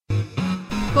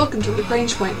Welcome to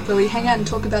Lagrange Point, where we hang out and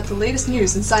talk about the latest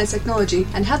news in science technology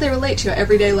and how they relate to your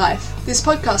everyday life. This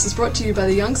podcast is brought to you by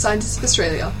the Young Scientists of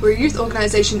Australia. We're a youth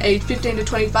organisation aged 15 to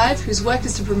 25 whose work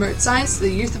is to promote science to the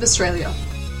youth of Australia.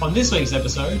 On this week's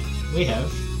episode, we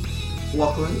have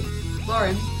Lachlan,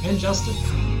 Lauren, and Justin.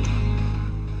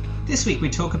 This week we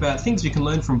talk about things we can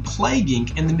learn from plague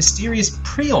ink and the mysterious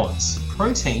prions,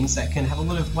 proteins that can have a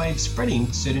lot of way of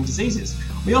spreading certain diseases.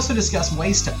 We also discuss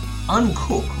ways to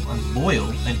uncook or unboil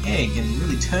an egg and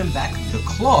really turn back the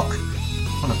clock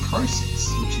on a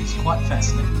process, which is quite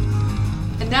fascinating.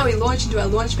 And now we launch into our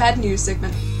Launchpad news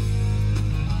segment.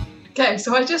 Okay,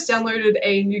 so I just downloaded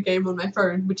a new game on my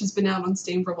phone, which has been out on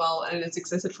Steam for a while and has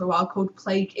existed for a while, called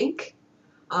Plague Inc.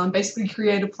 Basically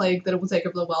create a plague that will take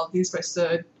over the world. You're supposed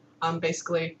to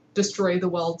basically destroy the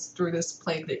world through this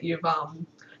plague that you've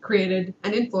created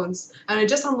and influenced. And I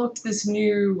just unlocked this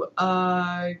new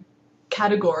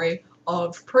category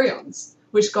of prions,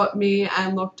 which got me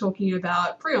and Locke talking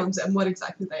about prions and what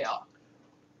exactly they are.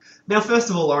 Now, first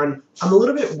of all, Lauren, I'm a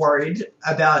little bit worried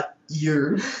about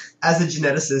you as a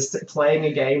geneticist playing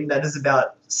a game that is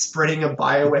about spreading a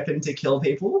bioweapon to kill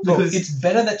people. Well, Because it's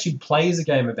better that she plays a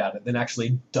game about it than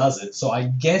actually does it, so I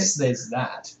guess there's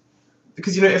that.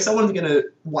 Because, you know, if someone's going to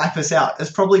wipe us out,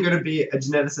 it's probably going to be a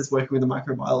geneticist working with a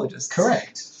microbiologist.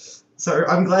 Correct. So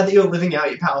I'm glad that you're living out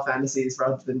your power fantasies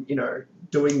rather than, you know,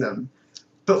 doing them.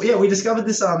 But yeah, we discovered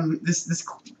this,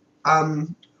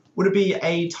 would it be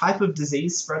a type of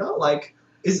disease spreader? Like,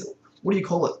 what do you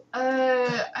call it?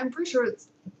 I'm pretty sure it's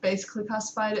basically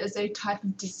classified as a type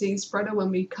of disease spreader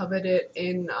when we covered it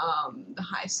in the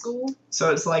high school.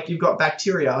 So it's like you've got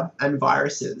bacteria and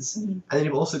viruses, and then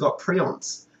you've also got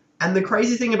prions. And the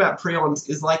crazy thing about prions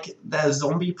is, like, they're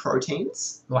zombie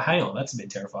proteins. Well, hang on, that's a bit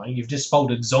terrifying. You've just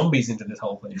folded zombies into this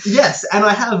whole thing. Yes, and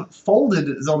I have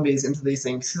folded zombies into these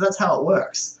things, because that's how it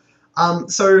works.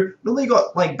 So normally you've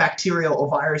got, like, bacteria or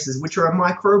viruses, which are a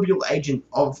microbial agent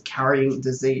of carrying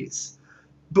disease.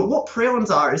 But what prions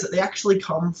are is that they actually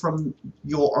come from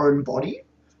your own body,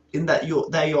 in that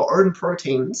they're your own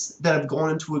proteins that have gone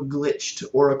into a glitched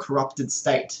or a corrupted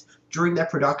state. During their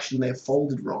production, they're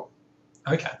folded wrong.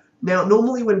 Okay. Now,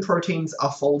 normally when proteins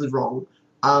are folded wrong,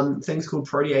 things called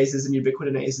proteases and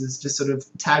ubiquitinases just sort of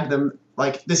tag them,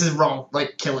 like, this is wrong,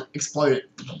 like, kill it, explode it.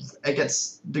 It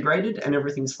gets degraded and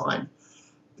everything's fine.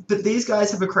 But these guys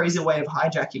have a crazy way of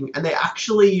hijacking, and they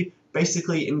actually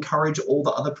basically encourage all the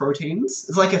other proteins.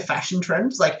 It's like a fashion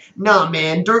trend. It's like, nah,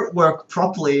 man, don't work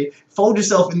properly. Fold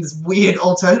yourself in this weird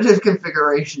alternative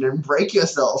configuration and break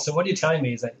yourself. So what you're telling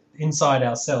me is that inside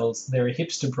our cells, there are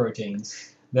hipster proteins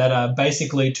that are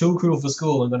basically too cool for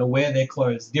school and going to wear their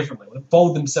clothes differently,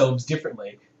 fold themselves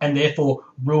differently, and therefore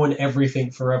ruin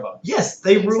everything forever. Yes,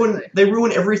 they ruin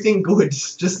everything good,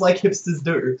 just like hipsters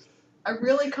do. A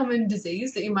really common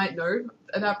disease that you might know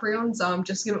about prions,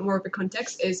 just to give it more of a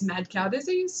context, is mad cow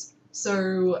disease.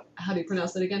 So, how do you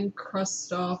pronounce it again?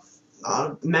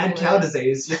 Mad cow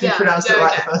disease. If you pronounce it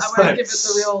right the first I time. won't give it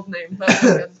the real name,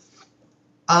 but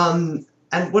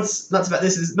And what's nuts about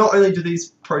this is not only do these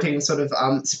proteins sort of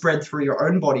spread through your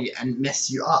own body and mess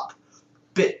you up,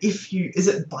 but is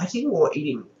it biting or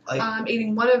eating? Like,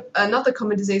 eating. Another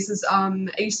common disease is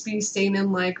it used to be seen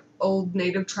in, like, old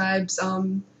native tribes.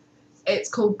 It's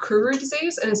called Kuru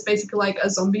disease, and it's basically like a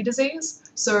zombie disease.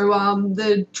 So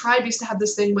the tribe used to have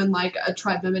this thing when, like, a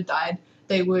tribe member died,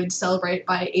 they would celebrate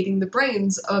by eating the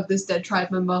brains of this dead tribe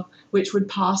member, which would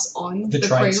pass on The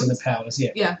traits prions. and the powers,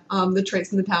 yeah. Yeah, the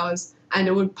traits and the powers, and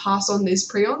it would pass on these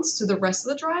prions to the rest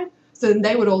of the tribe. So then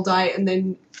they would all die, and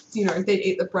then, you know, they'd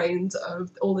eat the brains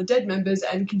of all the dead members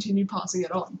and continue passing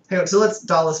it on. hang on, so let's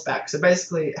dial this back. So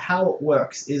basically, how it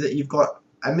works is that you've got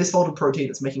a misfolded protein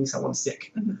that's making someone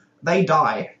sick. Mm-hmm. They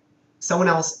die. Someone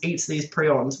else eats these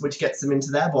prions, which gets them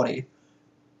into their body.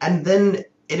 And then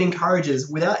it encourages,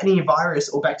 without any virus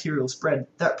or bacterial spread,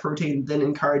 that protein then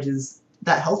encourages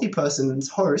that healthy person's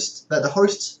host, the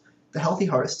healthy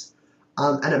host,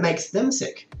 and it makes them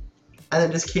sick. And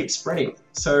then just keeps spreading.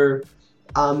 So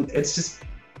it's just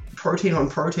protein on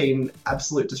protein,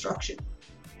 absolute destruction,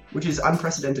 which is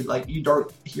unprecedented. Like, you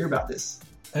don't hear about this.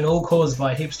 And all caused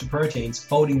by hipster proteins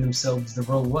folding themselves the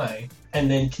wrong way and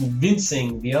then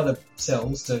convincing the other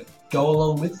cells to go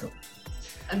along with them.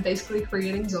 And basically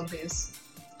creating zombies.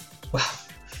 Well,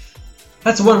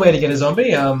 that's one way to get a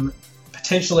zombie.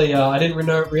 Potentially, I didn't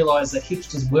realise that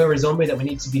hipsters were a zombie that we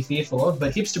need to be fearful of,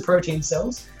 but hipster protein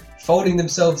cells folding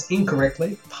themselves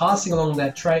incorrectly, passing along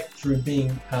that trait through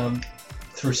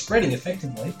through spreading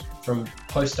effectively from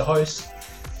host to host,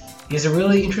 is a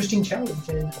really interesting challenge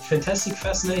and a fantastic,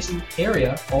 fascinating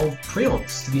area of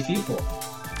prions to be fearful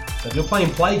of. So if you're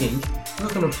playing Plague Inc.,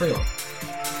 work on a prion.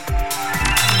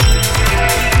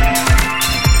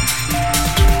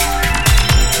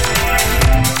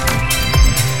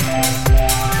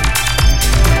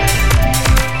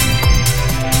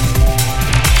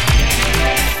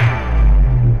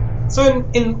 So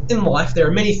in life, there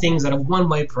are many things that are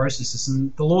one-way processes,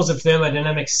 and the laws of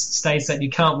thermodynamics states that you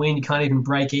can't win, you can't even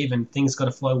break even. Things got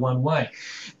to flow one way,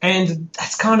 and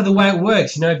that's kind of the way it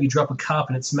works. You know, if you drop a cup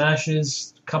and it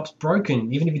smashes, the cup's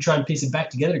broken. Even if you try and piece it back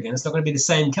together again, it's not going to be the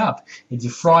same cup. If you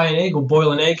fry an egg or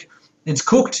boil an egg, it's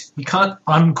cooked. You can't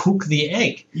uncook the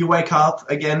egg. You wake up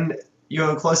again.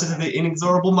 You're closer to the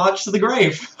inexorable march to the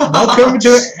grave. Welcome to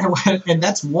it. And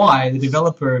that's why the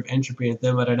developer of entropy and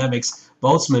thermodynamics,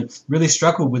 Boltzmann, really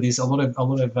struggled with this. A lot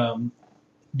of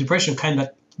depression came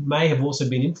that may have also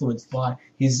been influenced by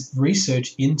his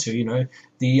research into,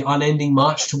 the unending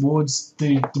march towards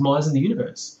the demise of the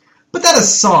universe. But that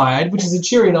aside, which is a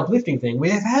cheery and uplifting thing, we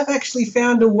have actually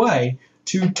found a way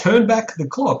to turn back the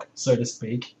clock, so to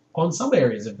speak, on some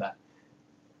areas of that,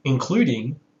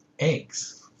 including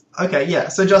eggs. Okay, yeah.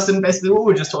 So, Justin, basically what we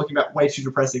were just talking about, way too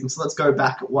depressing. So let's go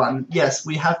back one. Yes,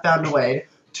 we have found a way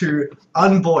to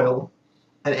unboil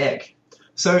an egg.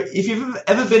 So if you've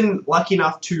ever been lucky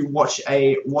enough to watch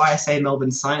a YSA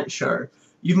Melbourne science show,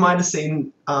 you might have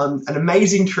seen an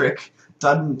amazing trick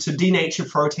done to denature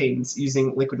proteins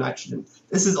using liquid nitrogen.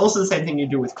 This is also the same thing you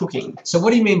do with cooking. So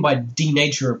what do you mean by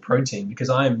denature a protein?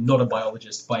 Because I am not a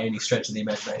biologist by any stretch of the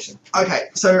imagination. Okay,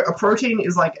 so a protein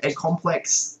is like a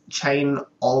complex chain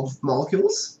of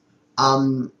molecules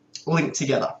linked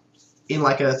together in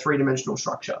like a three-dimensional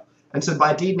structure. And so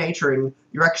by denaturing,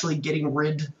 you're actually getting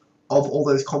rid of all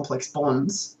those complex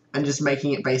bonds and just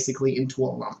making it basically into a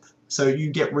lump. So you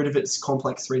get rid of its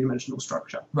complex three-dimensional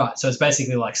structure. Right, so it's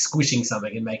basically like squishing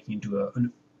something and making it into a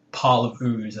pile of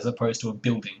ooze as opposed to a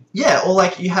building. Yeah, or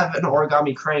like you have an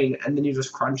origami crane and then you're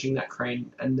just crunching that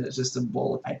crane and it's just a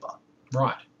ball of paper.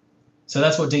 Right. So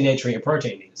that's what denaturing a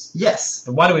protein is. Yes.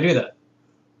 But why do we do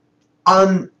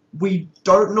that? We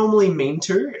don't normally mean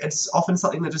to. It's often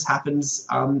something that just happens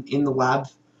in the lab.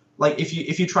 Like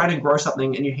if you try to grow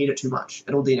something and you heat it too much,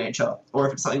 it'll denature. Or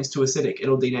if something's too acidic,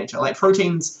 it'll denature. Like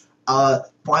proteins are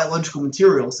biological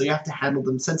materials, so you have to handle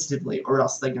them sensitively or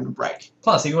else they're going to break.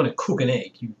 Plus, if you want to cook an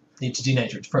egg, you need to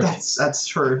denature its proteins. That's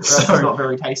true. That's not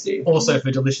very tasty. Also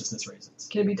for deliciousness reasons.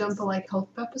 Can it be done for like health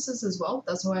purposes as well?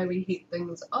 That's why we heat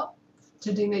things up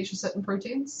to denature certain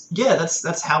proteins. Yeah,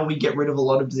 that's how we get rid of a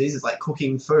lot of diseases, like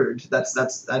cooking food.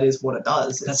 That is what it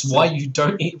does. That's why you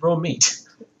don't eat raw meat.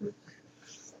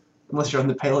 Unless you're on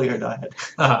the paleo diet.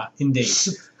 Indeed.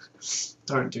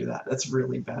 Don't do that. That's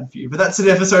really bad for you. But that's an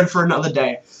episode for another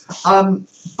day.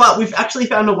 But we've actually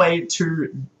found a way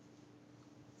to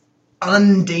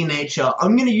undenature.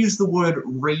 I'm going to use the word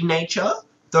renature,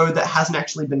 though that hasn't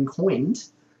actually been coined.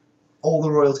 All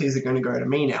the royalties are going to go to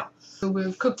me now. So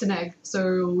we've cooked an egg,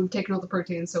 so we've taken all the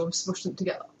proteins, so we've smushed them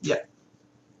together. Yeah.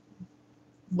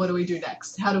 What do we do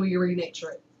next? How do we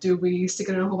renature it? Do we stick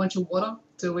it in a whole bunch of water?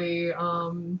 Do we,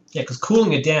 Yeah, because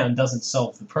cooling it down doesn't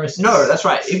solve the process. No, that's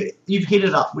right. If you've heated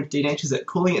it up, which denatures it,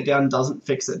 cooling it down doesn't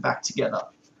fix it back together.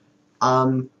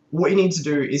 What you need to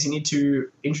do is you need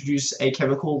to introduce a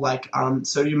chemical like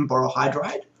sodium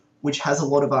borohydride, which has a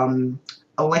lot of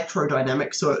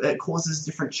electrodynamics, so it causes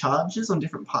different charges on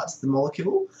different parts of the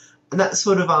molecule, and that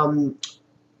sort of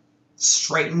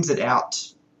straightens it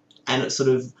out, and it sort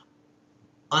of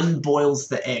unboils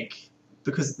the egg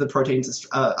because the proteins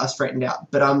are straightened out.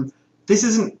 But this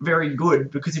isn't very good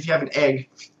because if you have an egg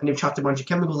and you've chucked a bunch of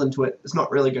chemicals into it, it's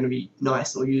not really going to be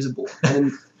nice or usable.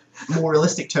 And in more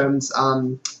realistic terms,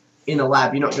 in a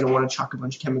lab, you're not going to want to chuck a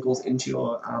bunch of chemicals into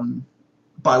your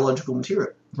biological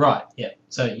material. Right, yeah.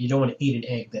 So you don't want to eat an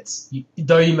egg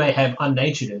though you may have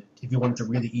unnatured it, if you wanted to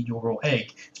really eat your raw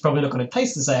egg, it's probably not going to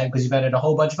taste the same because you've added a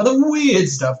whole bunch of other weird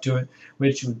stuff to it,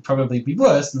 which would probably be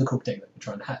worse than the cooked egg that you're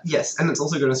trying to have. Yes, and it's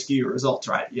also going to skew your results,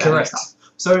 right? Yeah, correct.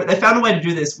 So they found a way to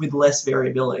do this with less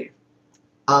variability.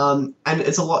 And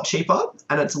it's a lot cheaper,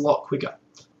 and it's a lot quicker.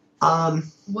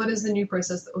 what is the new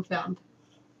process that we've found?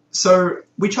 So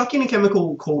we chuck in a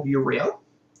chemical called urea,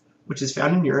 which is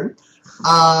found in urine.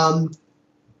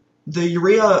 The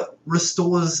urea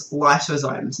restores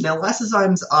lysozymes. Now,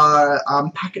 lysozymes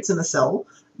are packets in a cell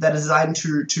that are designed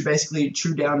to basically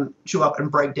chew up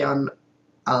and break down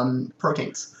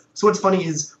proteins. So what's funny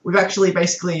is we've actually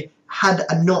basically had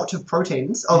a knot of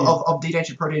proteins, of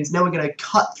denatured proteins. Now we're going to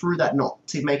cut through that knot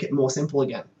to make it more simple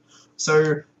again.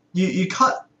 So you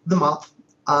cut them up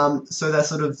so they're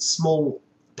sort of small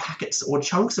packets or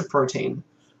chunks of protein,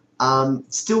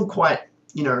 still quite,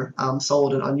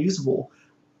 solid and unusable,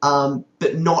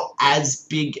 but not as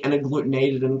big and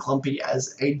agglutinated and clumpy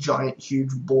as a giant,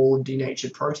 huge ball of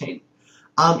denatured protein.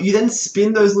 You then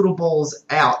spin those little balls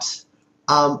out,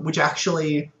 which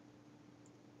actually,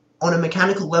 on a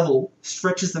mechanical level,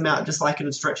 stretches them out just like it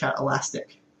would stretch out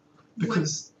elastic.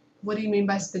 Because What do you mean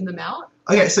by spin them out?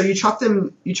 Okay, so you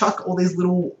chuck all these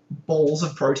little balls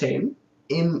of protein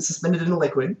suspended in a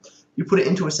liquid. You put it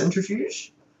into a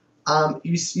centrifuge.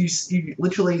 You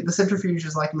literally, the centrifuge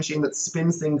is like a machine that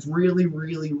spins things really,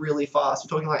 really, really fast. We're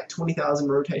talking like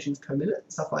 20,000 rotations per minute,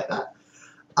 stuff like that.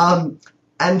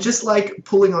 And just like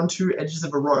pulling on two edges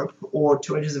of a rope or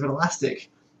two edges of an elastic,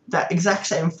 that exact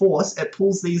same force, it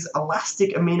pulls these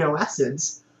elastic amino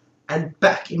acids and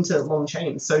back into long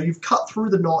chains. So you've cut through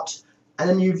the knot, and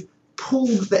then you've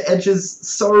pulled the edges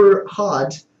so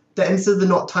hard that instead of the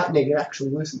knot tightening, it actually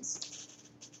loosens.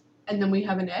 And then we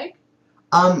have an egg?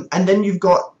 And then you've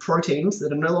got proteins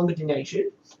that are no longer denatured,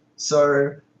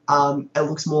 so it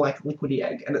looks more like a liquidy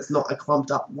egg, and it's not a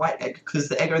clumped up white egg, because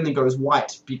the egg only goes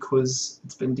white because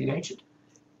it's been denatured.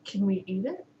 Can we eat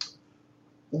it?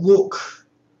 Look.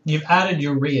 You've added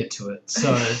urea to it,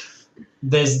 so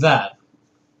there's that.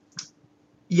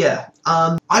 Yeah.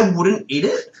 I wouldn't eat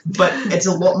it, but it's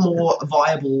a lot more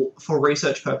viable for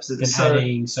research purposes. Than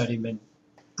adding sodium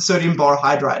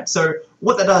borohydride. So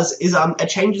what that does is it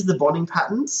changes the bonding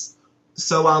patterns.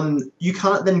 So you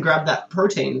can't then grab that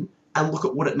protein and look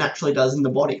at what it naturally does in the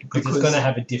body. Because it's going to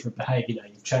have a different behaviour now.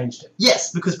 You've changed it.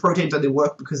 Yes, because proteins only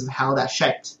work because of how they're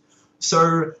shaped.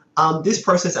 So this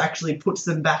process actually puts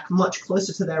them back much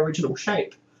closer to their original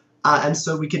shape. And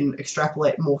so we can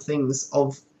extrapolate more things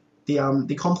of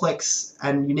the complex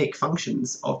and unique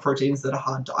functions of proteins that are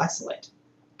hard to isolate.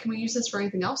 Can we use this for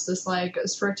anything else? This like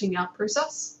stretching out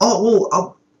process? Oh,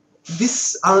 well,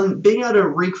 this being able to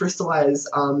recrystallize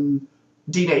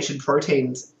denatured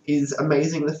proteins is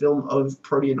amazing in the film of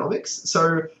proteomics.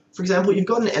 So, for example, you've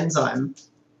got an enzyme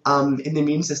in the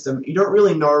immune system. You don't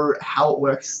really know how it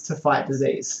works to fight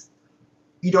disease.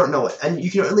 You don't know it, and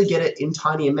you can only get it in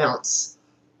tiny amounts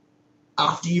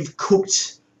after you've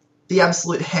cooked the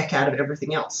absolute heck out of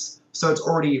everything else. So it's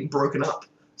already broken up.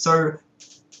 So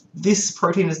this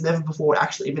protein has never before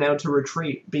actually been able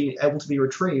to be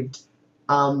retrieved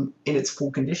in its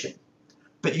full condition.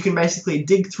 But you can basically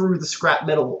dig through the scrap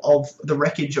metal of the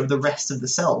wreckage of the rest of the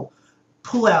cell,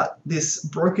 pull out this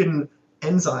broken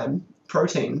enzyme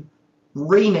protein,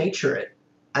 renature it,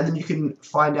 and then you can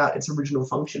find out its original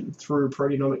function through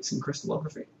proteomics and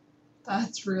crystallography.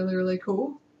 That's really, really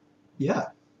cool. Yeah.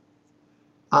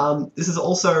 This is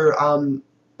also,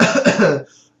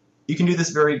 you can do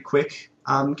this very quick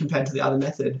compared to the other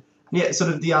method. And yeah,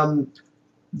 sort of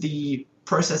the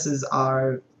processes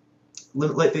are,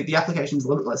 the application's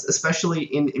limitless, especially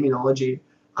in immunology.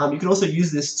 You can also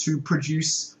use this to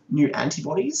produce new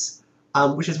antibodies,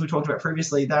 which, as we talked about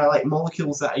previously, they're like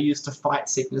molecules that are used to fight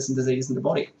sickness and disease in the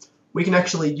body. We can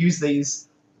actually use these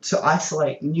to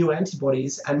isolate new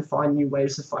antibodies and find new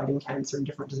ways of fighting cancer and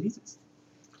different diseases.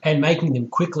 And making them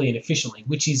quickly and efficiently,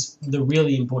 which is the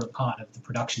really important part of the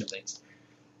production of these.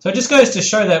 So it just goes to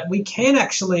show that we can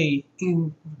actually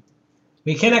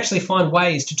find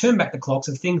ways to turn back the clocks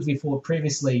of things we thought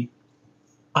previously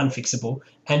unfixable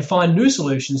and find new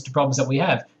solutions to problems that we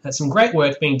have. That's some great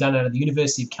work being done out of the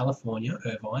University of California,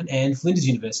 Irvine, and Flinders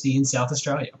University in South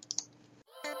Australia.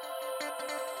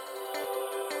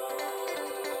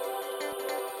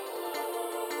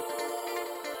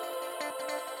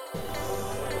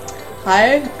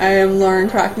 Hi, I am Lauren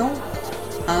Cracknell.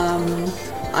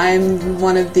 I'm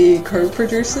one of the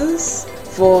co-producers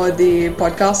for the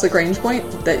podcast The Grange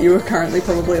Point that you are currently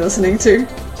probably listening to.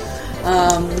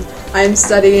 I'm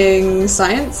studying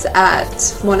science at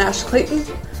Monash Clayton.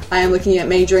 I am looking at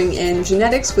majoring in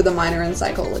genetics with a minor in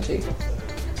psychology.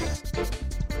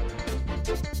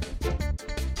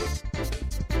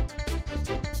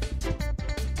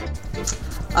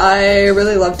 I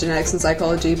really love genetics and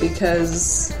psychology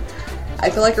because I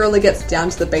feel like it really gets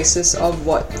down to the basis of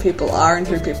what people are and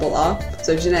who people are.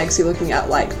 So genetics, you're looking at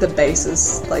like the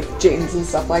basis, like genes and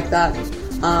stuff like that.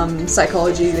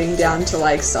 Psychology being down to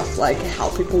like stuff like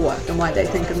how people work and why they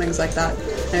think and things like that.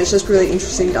 And it's just really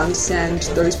interesting to understand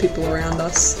those people around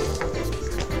us.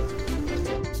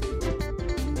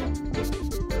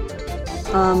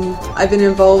 I've been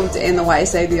involved in the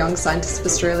YSA, the Young Scientists of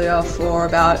Australia, for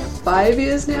about 5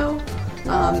 years now.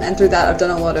 And through that I've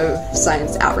done a lot of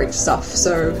science outreach stuff.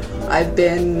 So I've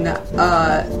been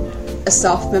a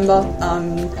staff member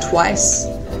twice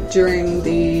during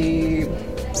the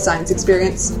science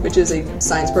experience, which is a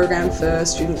science program for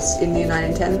students in Year 9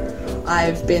 and 10.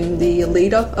 I've been the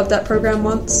leader of that program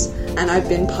once, and I've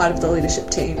been part of the leadership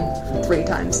team 3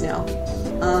 times now.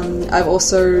 I've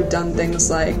also done things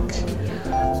like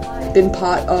been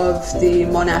part of the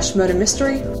Monash Murder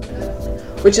Mystery,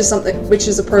 which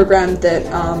is a program that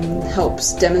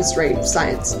helps demonstrate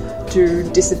science to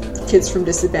kids from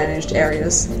disadvantaged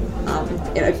areas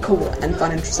in a cool and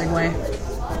fun, interesting way.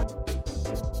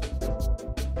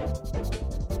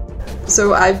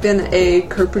 So I've been a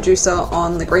co-producer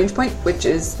on Lagrange Point, which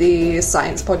is the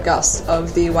science podcast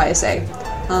of the YSA.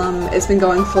 It's been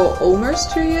going for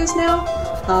almost 2 years now,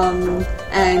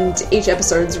 and each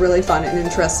episode's really fun and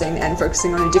interesting and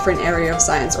focusing on a different area of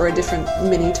science or a different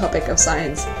mini topic of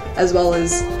science, as well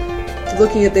as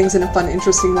looking at things in a fun,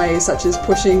 interesting way, such as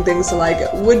pushing things to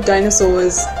like, would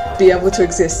dinosaurs be able to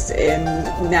exist in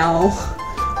now,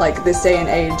 like this day and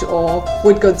age, or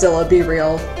would Godzilla be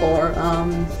real, or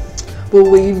will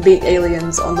we meet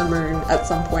aliens on the moon at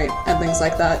some point, and things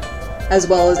like that, as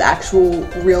well as actual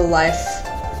real life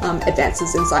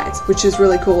advances in science, which is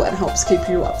really cool and helps keep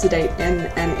you up to date in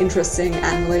an interesting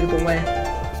and relatable way.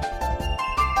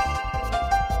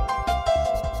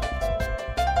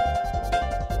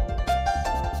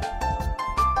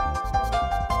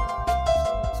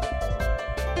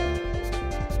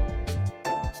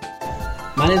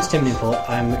 My name's Tim Nimple.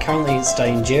 I'm currently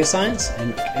studying geoscience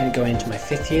and going into my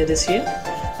 5th year this year.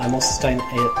 I'm also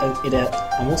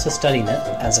studying it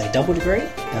as a double degree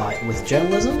with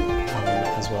journalism,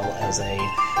 as well as a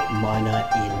minor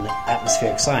in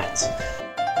atmospheric science.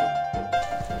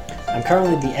 I'm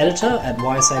currently the editor at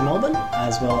YSA Melbourne,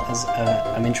 as well as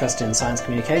I'm interested in science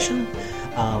communication,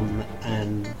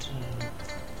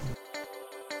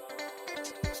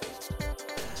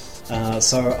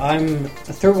 so I'm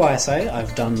through YSA.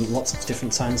 I've done lots of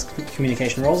different science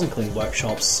communication roles, including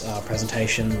workshops,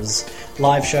 presentations,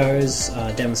 live shows,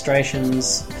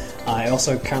 demonstrations. I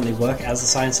also currently work as a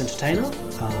science entertainer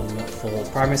for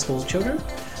primary school children.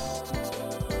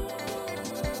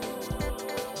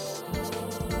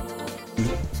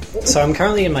 So I'm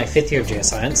currently in my 5th year of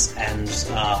geoscience, and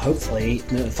hopefully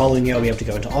the following year I'll be able to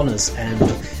go into honours, and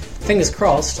fingers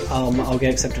crossed, I'll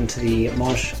get accepted into the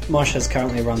Mosh has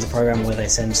currently runs a program where they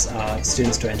send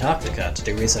students to Antarctica to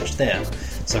do research there.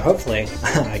 So hopefully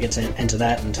I get to enter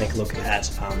that and take a look at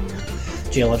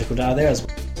geological data there as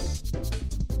well.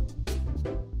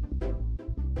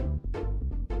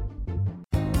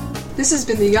 This has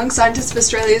been the Young Scientists of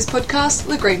Australia's podcast,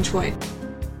 Lagrange Point.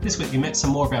 This week we met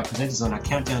some more of our presenters on our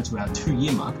countdown to our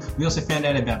 2-year mark. We also found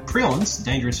out about prions,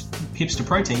 dangerous hipster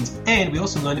proteins, and we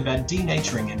also learned about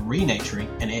denaturing and renaturing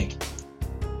an egg.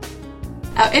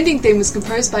 Our ending theme was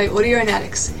composed by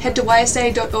Audionatics. Head to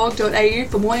ysa.org.au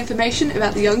for more information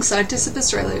about the Young Scientists of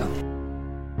Australia.